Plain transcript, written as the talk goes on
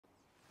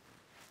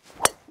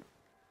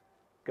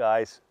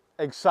Guys,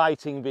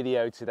 exciting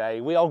video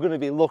today. We are going to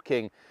be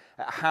looking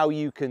at how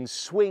you can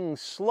swing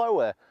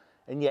slower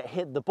and yet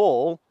hit the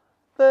ball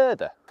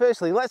further.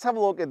 Firstly, let's have a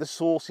look at the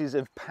sources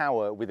of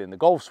power within the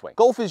golf swing.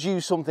 Golfers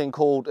use something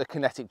called a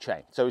kinetic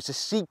chain. So it's a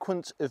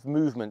sequence of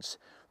movements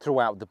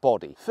throughout the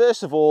body.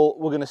 First of all,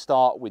 we're going to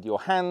start with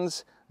your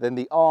hands, then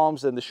the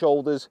arms, then the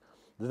shoulders.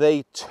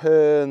 They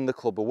turn the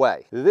club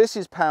away. This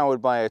is powered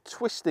by a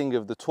twisting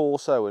of the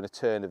torso and a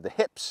turn of the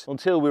hips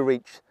until we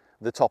reach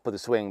the top of the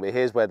swing, but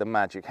here's where the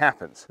magic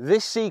happens.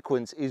 This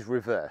sequence is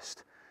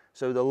reversed.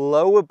 So the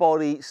lower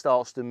body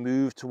starts to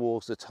move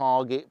towards the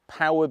target,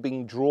 power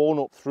being drawn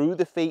up through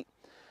the feet,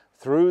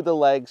 through the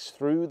legs,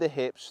 through the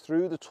hips,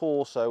 through the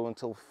torso,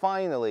 until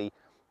finally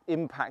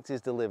impact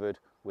is delivered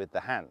with the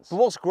hands. But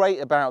what's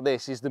great about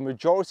this is the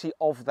majority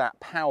of that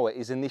power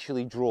is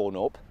initially drawn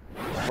up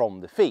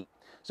from the feet.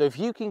 So if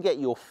you can get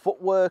your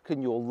footwork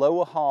and your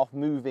lower half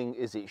moving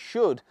as it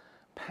should,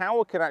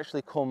 power can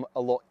actually come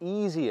a lot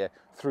easier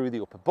through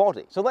the upper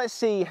body. So let's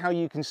see how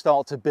you can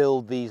start to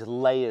build these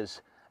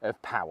layers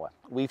of power.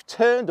 We've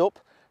turned up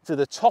to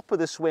the top of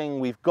the swing,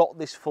 we've got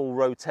this full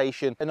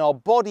rotation, and our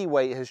body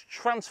weight has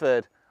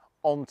transferred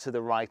onto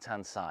the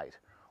right-hand side.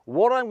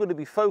 What I'm going to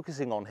be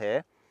focusing on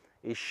here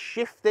is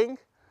shifting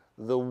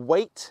the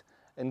weight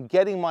and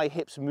getting my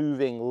hips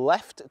moving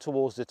left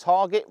towards the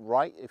target,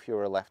 right if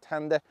you're a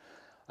left-hander,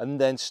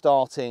 and then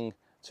starting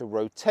to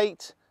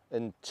rotate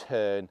and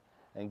turn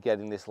and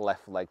getting this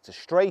left leg to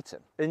straighten.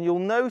 And you'll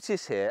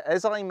notice here,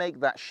 as I make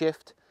that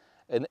shift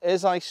and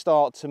as I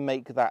start to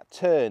make that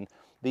turn,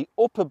 the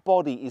upper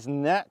body is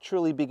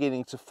naturally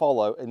beginning to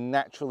follow and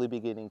naturally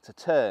beginning to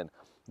turn.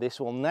 This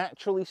will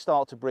naturally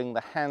start to bring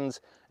the hands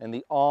and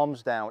the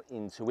arms down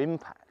into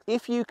impact.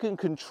 If you can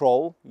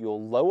control your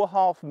lower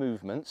half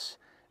movements,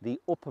 the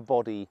upper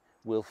body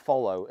will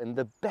follow. And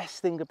the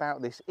best thing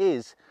about this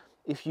is,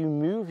 if you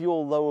move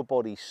your lower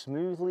body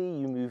smoothly,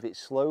 you move it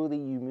slowly,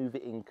 you move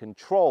it in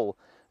control,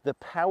 the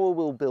power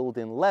will build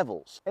in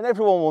levels. And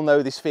everyone will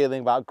know this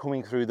feeling about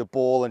coming through the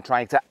ball and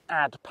trying to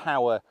add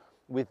power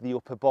with the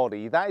upper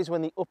body. That is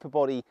when the upper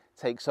body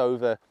takes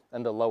over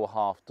and the lower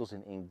half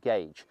doesn't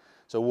engage.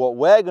 So what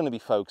we're going to be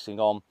focusing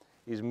on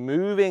is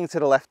moving to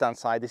the left-hand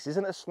side. This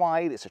isn't a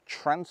slide, it's a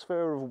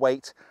transfer of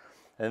weight,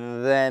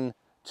 and then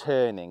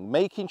turning,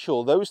 making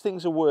sure those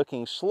things are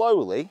working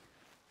slowly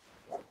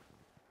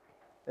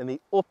and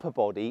the upper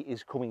body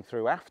is coming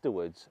through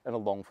afterwards and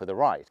along for the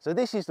ride. So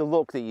this is the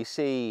look that you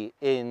see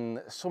in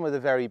some of the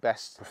very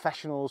best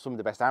professionals, some of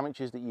the best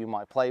amateurs that you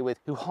might play with,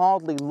 who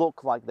hardly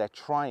look like they're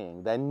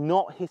trying. They're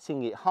not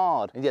hitting it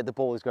hard, and yet the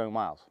ball is going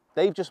miles.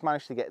 They've just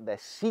managed to get their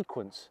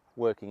sequence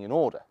working in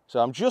order. So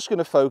I'm just going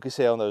to focus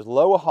here on those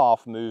lower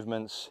half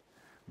movements,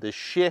 the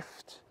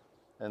shift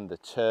and the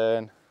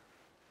turn.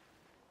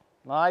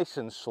 Nice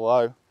and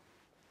slow.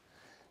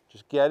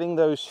 Just getting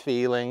those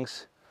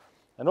feelings.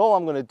 And all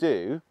I'm going to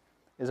do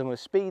is I'm going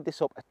to speed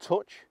this up a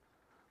touch,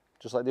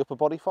 just let the upper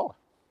body follow.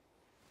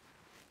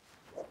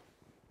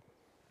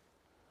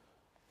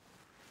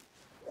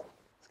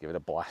 Let's give it a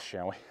blast,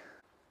 shall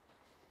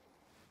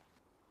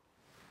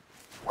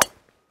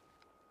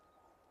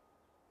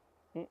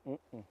we?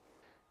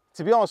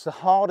 To be honest, the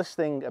hardest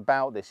thing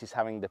about this is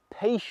having the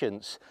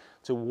patience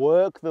to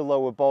work the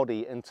lower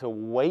body and to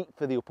wait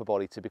for the upper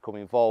body to become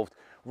involved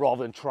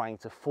rather than trying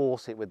to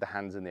force it with the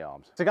hands and the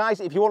arms. So guys,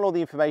 if you want all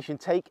the information,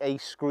 take a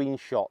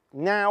screenshot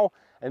now.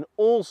 And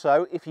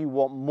also, if you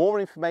want more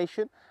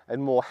information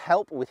and more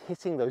help with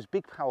hitting those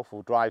big,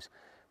 powerful drives,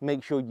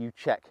 make sure you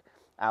check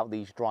out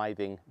these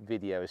driving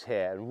videos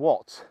here. And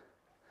what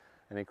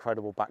an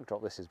incredible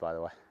backdrop this is, by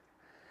the way.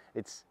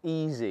 It's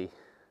easy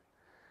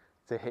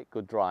to hit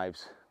good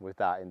drives with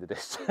that in the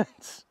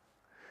distance.